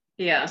whatever.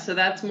 Yeah, so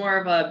that's more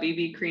of a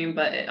BB cream,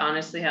 but it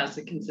honestly has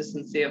the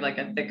consistency of like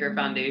a thicker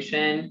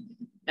foundation,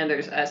 and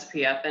there's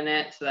SPF in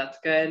it, so that's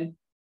good.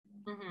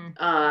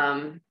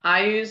 Mm-hmm.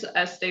 I use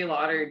Estee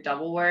Lauder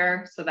Double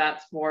Wear, so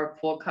that's more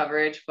full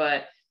coverage,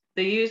 but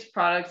they use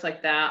products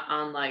like that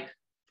on like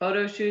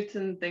photo shoots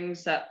and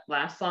things that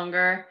last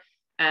longer.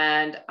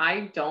 And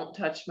I don't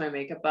touch my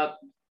makeup up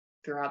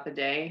throughout the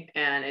day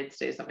and it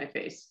stays on my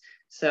face.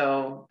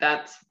 So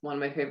that's one of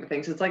my favorite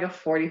things. It's like a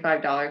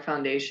 $45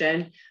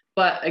 foundation,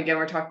 but again,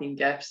 we're talking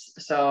gifts.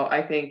 So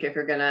I think if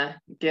you're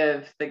gonna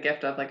give the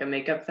gift of like a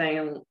makeup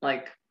thing,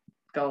 like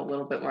go a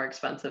little bit more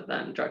expensive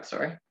than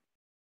drugstore.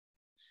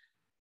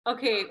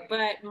 Okay,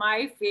 but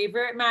my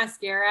favorite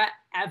mascara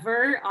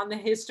ever on the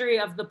history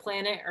of the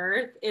planet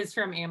Earth is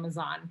from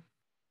Amazon.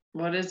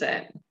 What is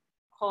it?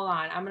 Hold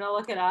on, I'm gonna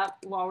look it up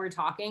while we're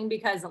talking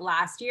because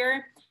last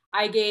year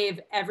I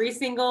gave every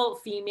single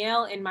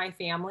female in my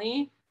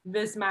family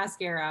this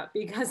mascara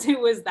because it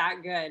was that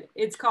good.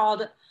 It's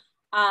called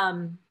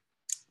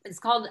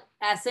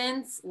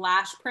Essence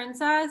Lash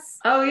Princess.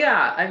 Oh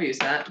yeah, I've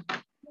used that.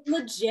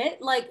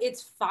 Legit, like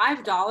it's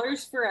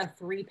 $5 for a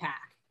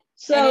 3-pack.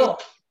 So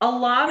a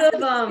lot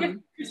of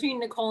between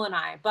Nicole and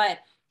I, but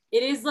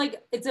it is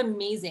like it's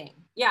amazing.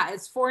 Yeah,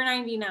 it's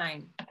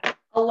 $4.99.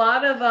 A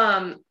lot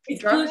of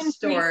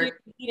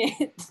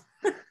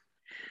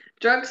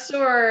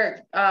drugstore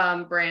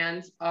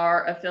brands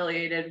are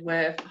affiliated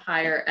with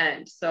higher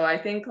end. So I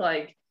think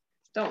like,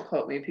 don't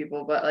quote me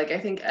people, but like I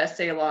think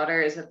Estee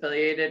Lauder is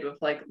affiliated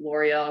with like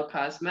L'Oreal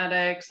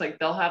Cosmetics. Like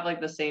they'll have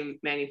like the same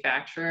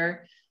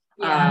manufacturer.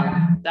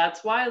 Yeah.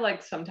 That's why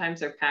like sometimes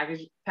their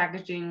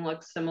packaging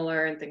looks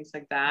similar and things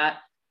like that.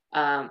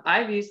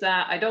 I've used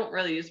that. I don't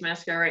really use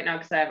mascara right now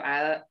because I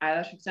have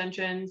eyelash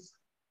extensions,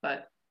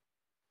 but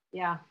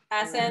yeah,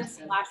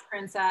 Essence Lash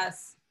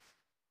Princess,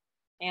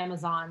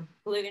 Amazon,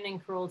 gluten and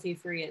cruelty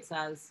free. It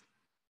says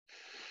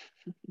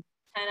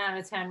 10 out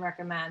of 10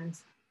 recommend.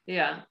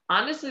 Yeah,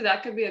 honestly,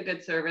 that could be a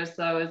good service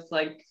though. It's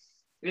like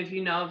if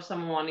you know of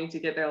someone wanting to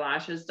get their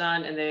lashes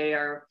done and they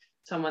are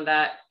someone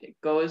that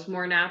goes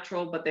more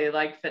natural, but they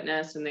like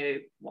fitness and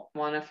they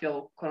want to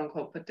feel quote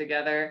unquote put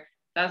together.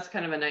 That's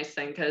kind of a nice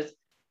thing because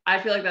I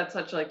feel like that's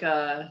such like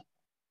a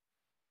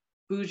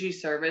bougie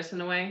service in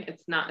a way.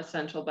 It's not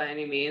essential by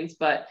any means,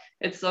 but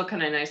it's still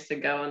kind of nice to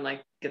go and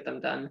like get them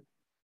done.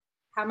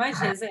 How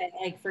much is it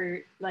like for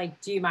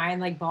like, do you mind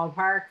like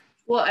ballpark?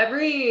 Well,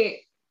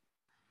 every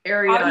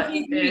area Obviously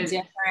it's gonna be is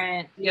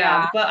different.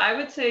 yeah, but I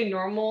would say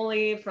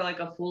normally for like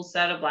a full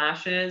set of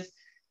lashes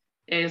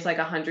is like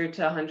 100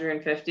 to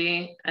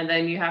 150, and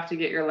then you have to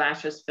get your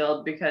lashes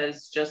filled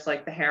because just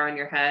like the hair on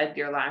your head,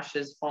 your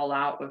lashes fall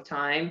out with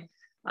time.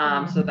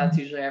 So that's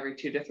usually every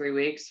 2 to 3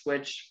 weeks,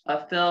 which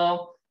a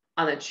fill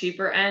on the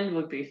cheaper end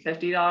would be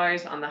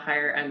 $50. On the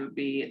higher end would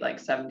be like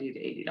 $70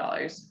 to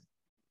 $80.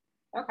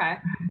 Okay.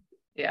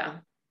 Yeah.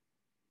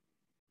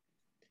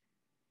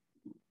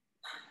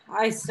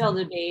 I still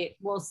debate.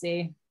 We'll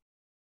see.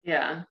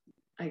 Yeah.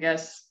 I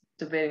guess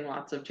debating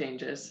lots of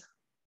changes.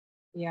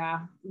 Yeah.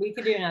 We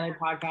could do another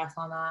podcast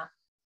on that.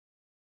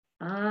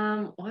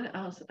 What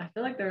else? I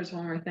feel like there was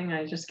one more thing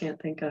I just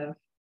can't think of.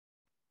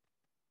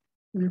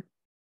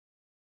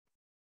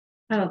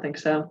 I don't think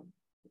so.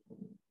 I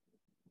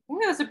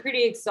think that was a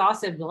pretty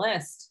exhaustive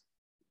list.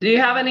 Do you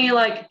have any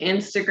like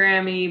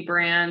Instagram-y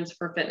brands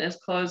for fitness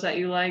clothes that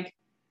you like?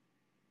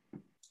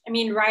 I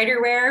mean,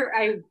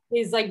 Riderwear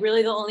is like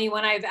really the only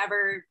one I've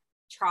ever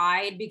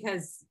tried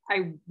because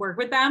I work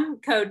with them.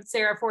 Code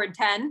Sarah Ford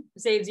 10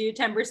 saves you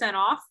 10%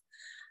 off.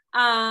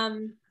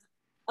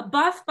 A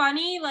Buff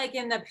Bunny, like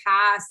in the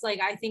past, like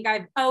I think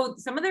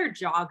some of their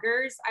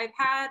joggers I've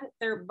had,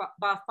 they're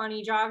Buff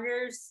Bunny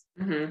joggers.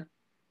 Mm-hmm.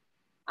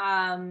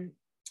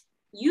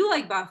 You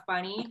like Buff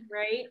Bunny,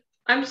 right?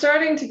 I'm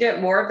starting to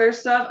get more of their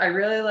stuff. I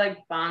really like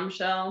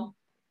Bombshell,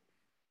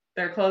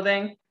 their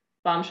clothing,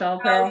 Bombshell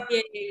apparel.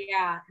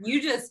 Yeah.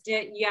 You just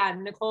did. Yeah.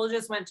 Nicole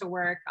just went to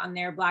work on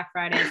their Black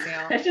Friday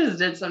sale. I just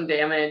did some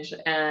damage,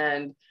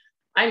 and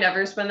I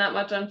never spend that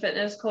much on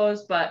fitness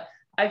clothes, but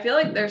I feel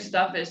like their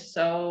stuff is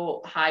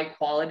so high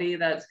quality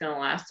that it's going to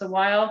last a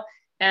while.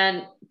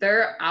 And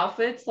their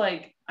outfits,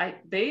 like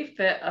they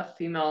fit a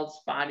female's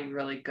body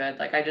really good.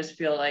 Like I just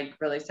feel like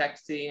really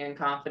sexy and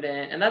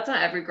confident. And that's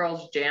not every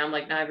girl's jam.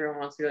 Like not everyone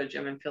wants to go to the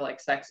gym and feel like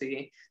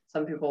sexy.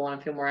 Some people want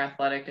to feel more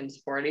athletic and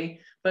sporty.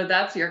 But if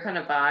that's your kind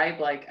of vibe,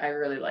 like I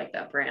really like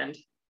that brand.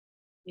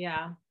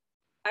 Yeah.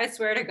 I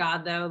swear to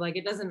God though, like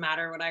it doesn't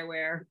matter what I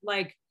wear.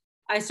 Like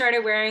I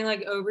started wearing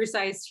like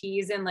oversized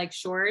tees and like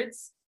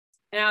shorts.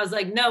 And I was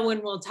like, no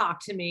one will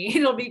talk to me.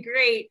 It'll be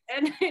great.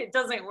 And it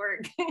doesn't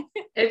work.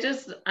 It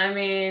just, I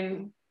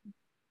mean,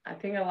 I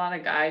think a lot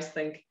of guys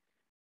think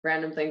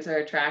random things are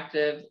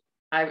attractive.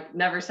 I've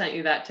never sent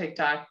you that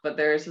TikTok, but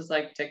there's this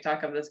like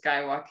TikTok of this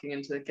guy walking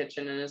into the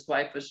kitchen and his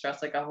wife was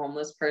dressed like a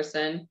homeless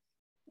person.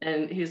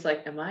 And he's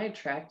like, am I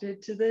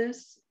attracted to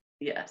this?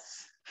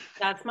 Yes.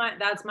 That's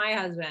my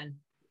husband.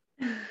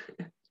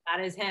 That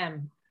is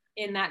him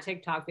in that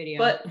TikTok video.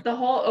 But the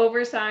whole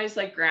oversized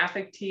like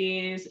graphic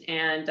tees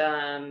and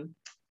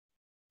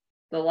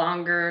the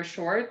longer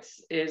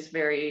shorts is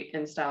very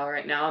in style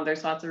right now.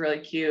 There's lots of really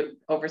cute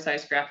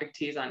oversized graphic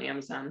tees on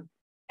Amazon.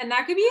 And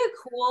that could be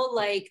a cool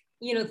like,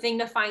 you know, thing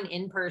to find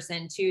in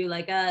person too,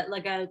 like a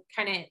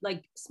kind of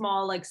like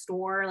small like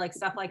store, like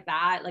stuff like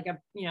that, like a,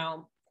 you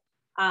know,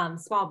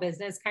 small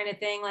business kind of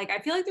thing. Like I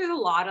feel like there's a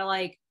lot of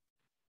like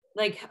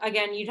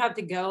again, you'd have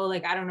to go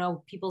like I don't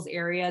know people's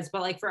areas,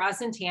 but like for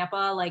us in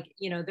Tampa, like,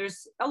 you know,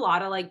 there's a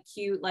lot of like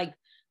cute like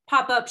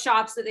pop-up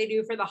shops that they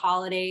do for the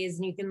holidays,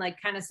 and you can like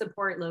kind of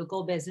support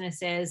local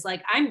businesses.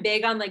 Like I'm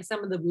big on like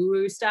some of the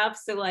woo-woo stuff,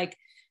 so like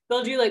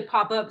they'll do like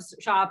pop-up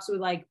shops with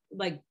like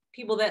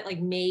people that like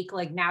make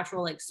like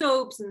natural like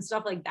soaps and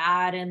stuff like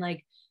that. And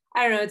like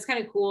I don't know, it's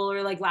kind of cool.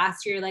 Or like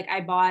last year, like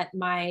I bought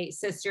my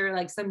sister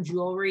like some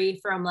jewelry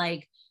from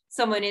like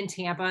someone in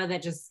Tampa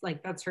that just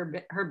like that's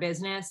her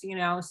business, you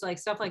know, so like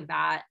stuff like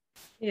that.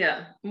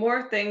 Yeah,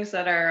 more things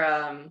that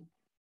are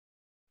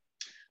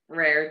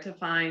rare to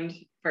find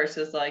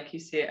versus like you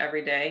see it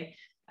every day.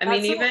 I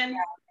mean, even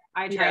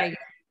I try to get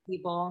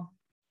people.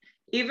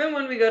 Even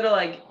when we go to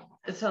like,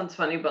 it sounds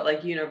funny, but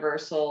like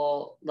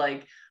Universal,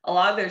 like a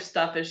lot of their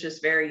stuff is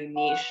just very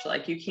niche.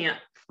 Like you can't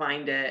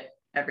find it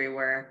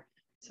everywhere.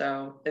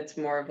 So it's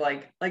more of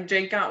like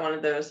Jake got one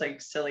of those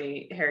like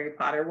silly Harry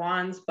Potter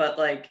wands, but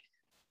like,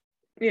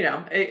 you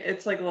know,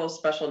 it's like little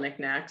special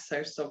knickknacks.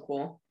 They're so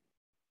cool.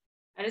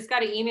 I just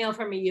got an email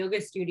from a yoga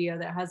studio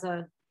that has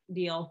a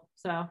deal.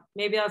 So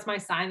maybe that's my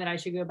sign that I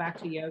should go back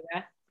to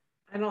yoga.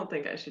 I don't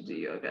think I should do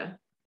yoga.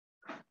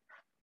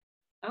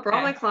 Okay. For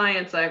all my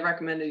clients, I've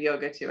recommended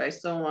yoga to. I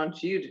still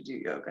want you to do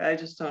yoga. I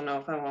just don't know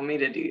if I want me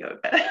to do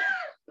yoga.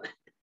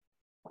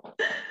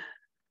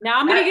 Now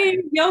I'm going to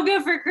get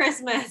yoga for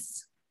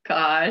Christmas.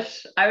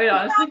 Gosh, I mean,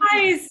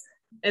 honestly,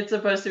 it's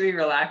supposed to be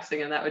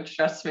relaxing and that would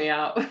stress me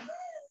out.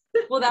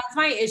 Well, that's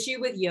my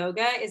issue with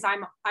yoga is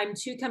I'm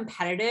too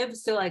competitive.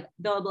 So like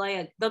they'll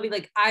be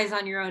like eyes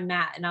on your own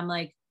mat. And I'm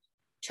like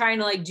trying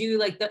to like do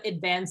like the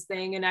advanced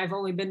thing. And I've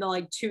only been to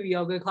like 2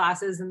 yoga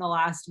classes in the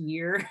last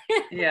year.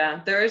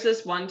 Yeah, there was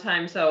this one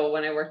time. So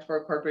when I worked for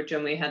a corporate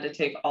gym, we had to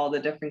take all the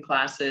different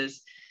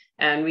classes.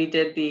 And we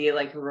did the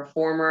like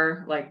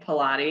reformer, like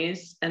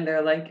Pilates, and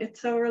they're like,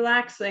 it's so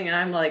relaxing. And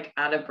I'm like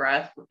out of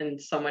breath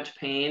and so much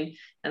pain.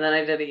 And then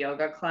I did a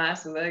yoga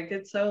class and like,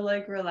 it's so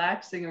like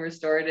relaxing and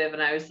restorative.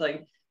 And I was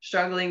like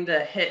struggling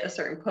to hit a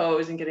certain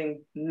pose and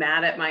getting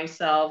mad at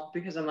myself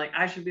because I'm like,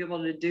 I should be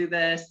able to do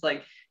this.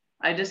 Like,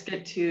 I just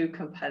get too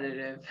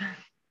competitive.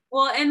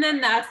 Well, and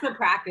then that's the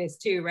practice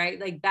too, right?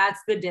 Like that's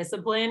the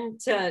discipline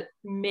to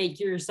make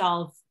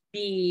yourself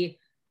be,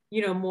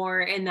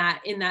 more in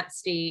that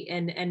state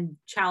and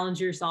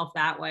challenge yourself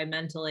that way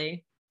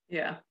mentally.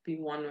 Yeah, be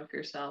one with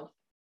yourself.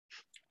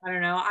 I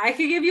don't know. I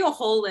could give you a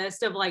whole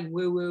list of like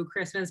woo-woo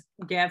Christmas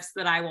gifts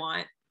that I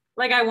want.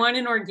 Like I want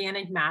an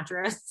organic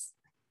mattress.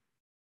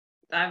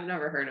 I've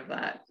never heard of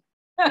that.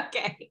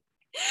 Okay.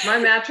 My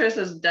mattress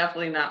is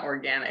definitely not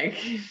organic.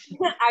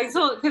 I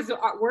told because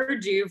we're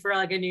due for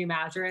like a new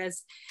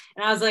mattress,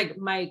 and I was like,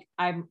 Mike,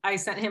 I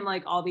sent him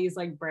like all these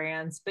like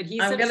brands, but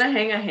he I'm said, gonna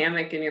hang a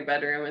hammock in your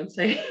bedroom and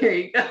say, here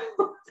you go.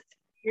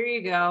 here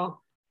you go.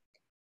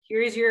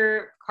 Here's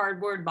your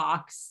cardboard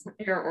box.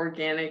 Your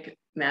organic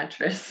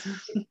mattress.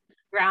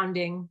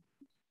 Grounding.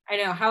 I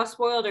know, how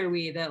spoiled are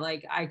we that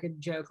like I could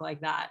joke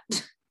like that.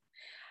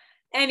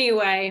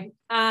 Anyway,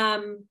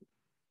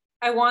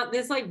 I want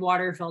this like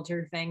water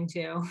filter thing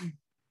too.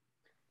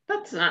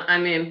 That's not, I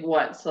mean,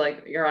 what? So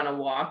like you're on a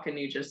walk and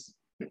you just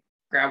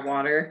grab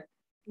water?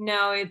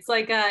 No, it's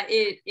like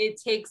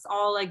it takes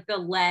all like the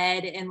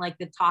lead and like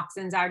the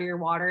toxins out of your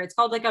water. It's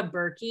called like a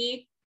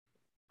Berkey.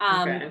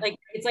 Okay. Like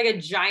it's like a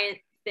giant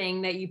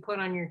thing that you put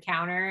on your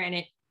counter and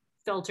it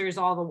filters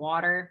all the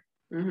water.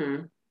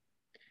 Mm-hmm.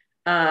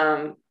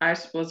 I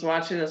was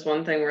watching this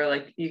one thing where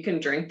like you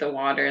can drink the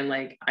water in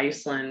like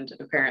Iceland,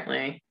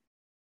 apparently.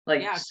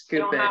 Like Yeah,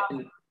 scoop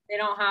it. they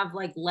don't have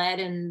like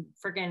lead and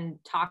freaking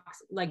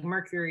like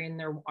mercury in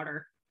their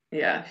water.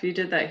 Yeah, if you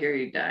did that here,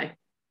 you'd die.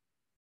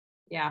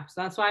 Yeah,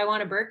 so that's why I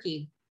want a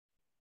Berkey.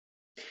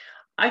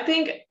 I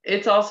think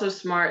it's also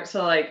smart.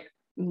 So like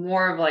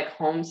more of like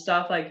home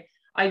stuff. Like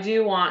I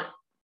do want,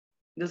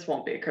 this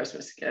won't be a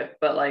Christmas gift,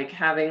 but like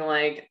having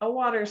like a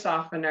water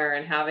softener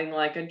and having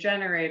like a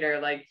generator,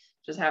 like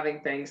just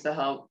having things to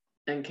help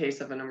in case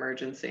of an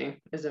emergency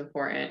is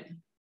important.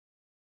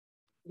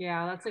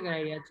 Yeah, that's a good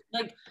idea.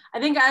 Like I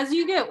think as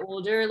you get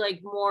older, like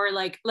more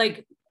like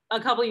a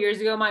couple years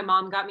ago, my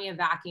mom got me a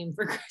vacuum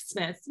for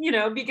Christmas,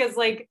 because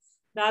like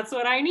that's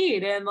what I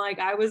need. And like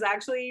I was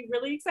actually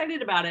really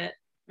excited about it.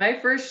 My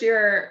first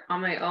year on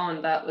my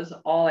own, that was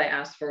all I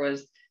asked for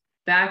was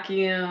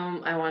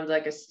vacuum. I wanted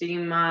like a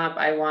steam mop.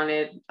 I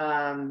wanted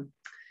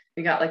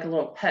we got like a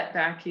little pet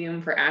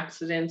vacuum for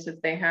accidents if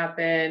they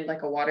happen,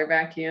 like a water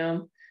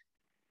vacuum.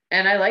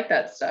 And I like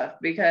that stuff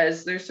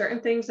because there's certain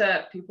things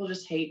that people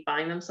just hate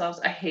buying themselves.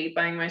 I hate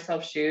buying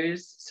myself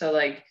shoes. So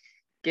like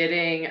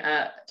getting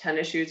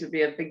tennis shoes would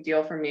be a big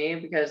deal for me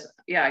because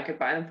yeah, I could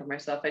buy them for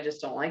myself. I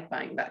just don't like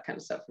buying that kind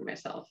of stuff for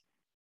myself.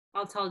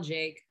 I'll tell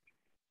Jake.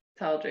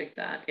 Tell Jake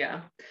that.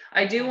 Yeah.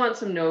 I do want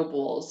some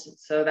Nobles.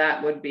 So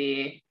that would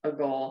be a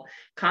goal.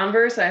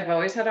 Converse, I've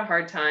always had a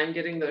hard time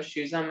getting those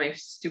shoes on my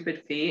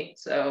stupid feet.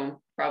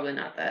 So probably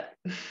not that.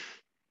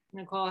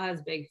 Nicole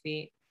has big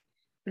feet.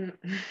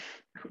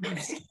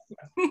 Okay.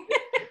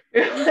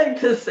 You're like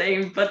the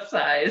same foot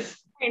size.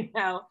 I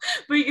know,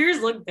 but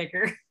yours look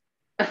thicker.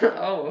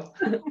 Oh.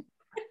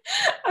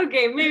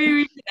 Okay, maybe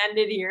we should end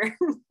it here.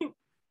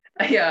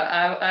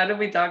 Yeah, how do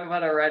we talk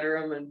about a red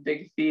room and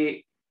big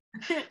feet?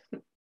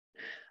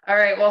 All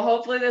right, well,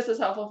 hopefully this is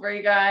helpful for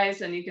you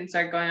guys and you can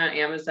start going on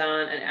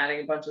Amazon and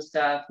adding a bunch of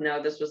stuff.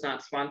 No, this was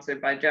not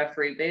sponsored by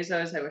Jeffrey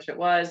Bezos. I wish it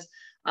was.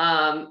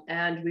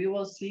 And we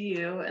will see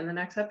you in the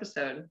next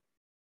episode.